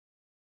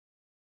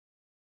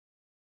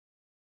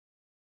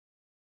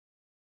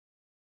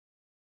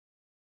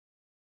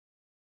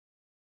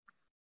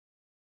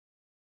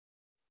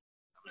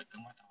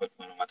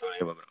Assalamualaikum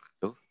warahmatullahi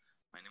wabarakatuh.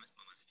 My name is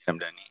Muhammad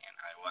Ramdhani and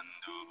I want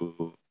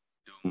to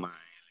do my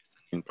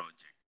listening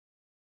project.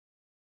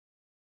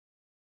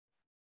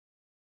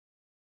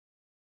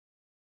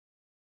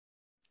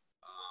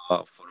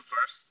 For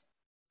first,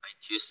 I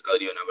choose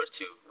audio number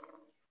 2.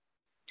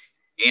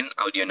 In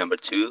audio number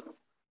 2,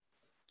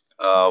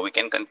 we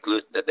can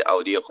conclude that the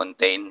audio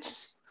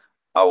contains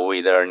a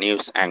weather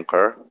news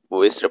anchor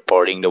who is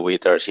reporting the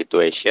weather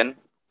situation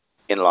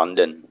in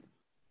London.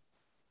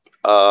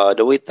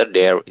 The weather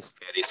there is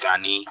very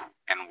sunny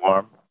and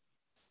warm,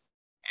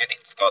 and in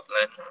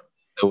Scotland,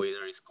 the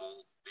weather is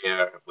cold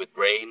there with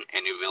rain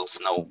and it will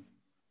snow.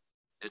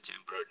 The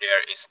temperature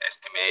there is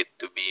estimated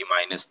to be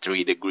minus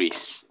 3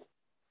 degrees.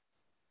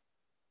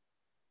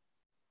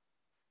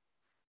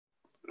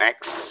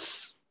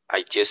 Next,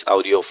 I choose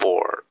audio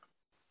 4.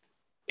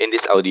 In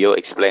this audio,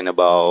 explain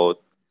about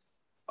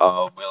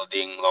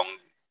building long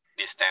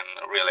distance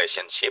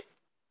relationship.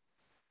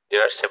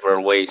 There are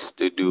several ways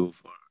to do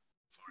for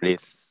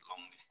this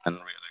long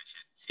distance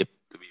relationship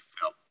to be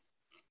felt.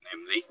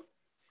 Namely,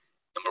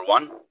 number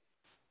 1,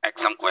 ask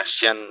some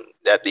question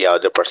that the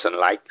other person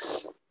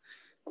likes.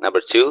 Number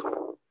 2,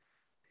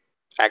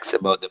 ask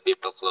about the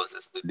people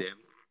closest to them.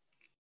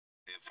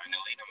 And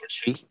finally, number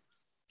 3,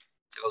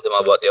 tell them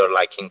about your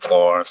liking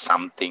for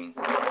something.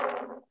 For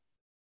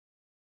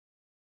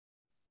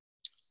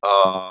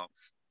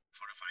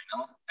the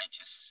final, I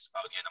choose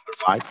audio number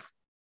 5.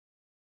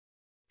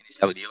 In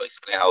this audio,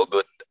 explain how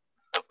good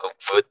to cook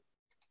food.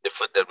 The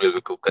food that will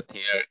be cooked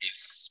here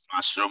is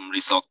mushroom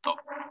risotto.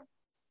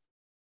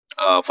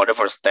 For the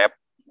first step,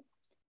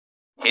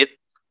 heat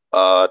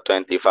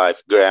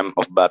 25 gram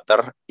of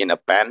butter in a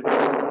pan,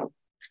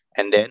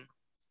 and then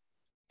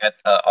add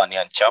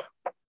onion chop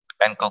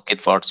and cook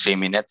it for 3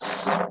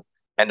 minutes.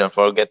 And don't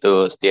forget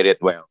to stir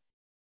it well.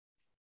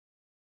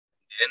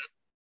 Then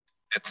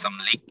add some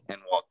leek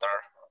and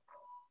water,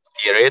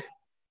 stir it,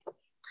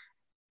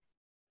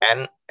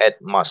 and add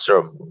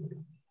mushroom.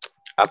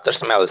 After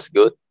smell is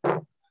good,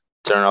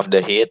 turn off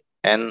the heat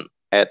and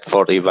add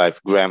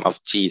 45 gram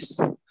of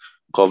cheese.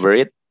 Cover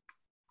it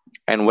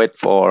and wait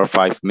for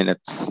 5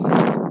 minutes.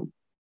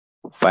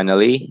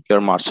 Finally,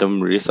 your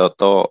mushroom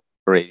risotto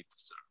ready to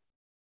serve.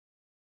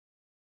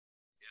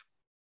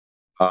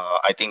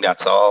 I think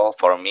that's all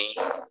for me.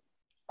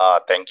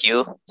 Thank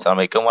you.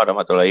 Assalamualaikum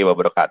warahmatullahi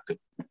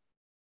wabarakatuh.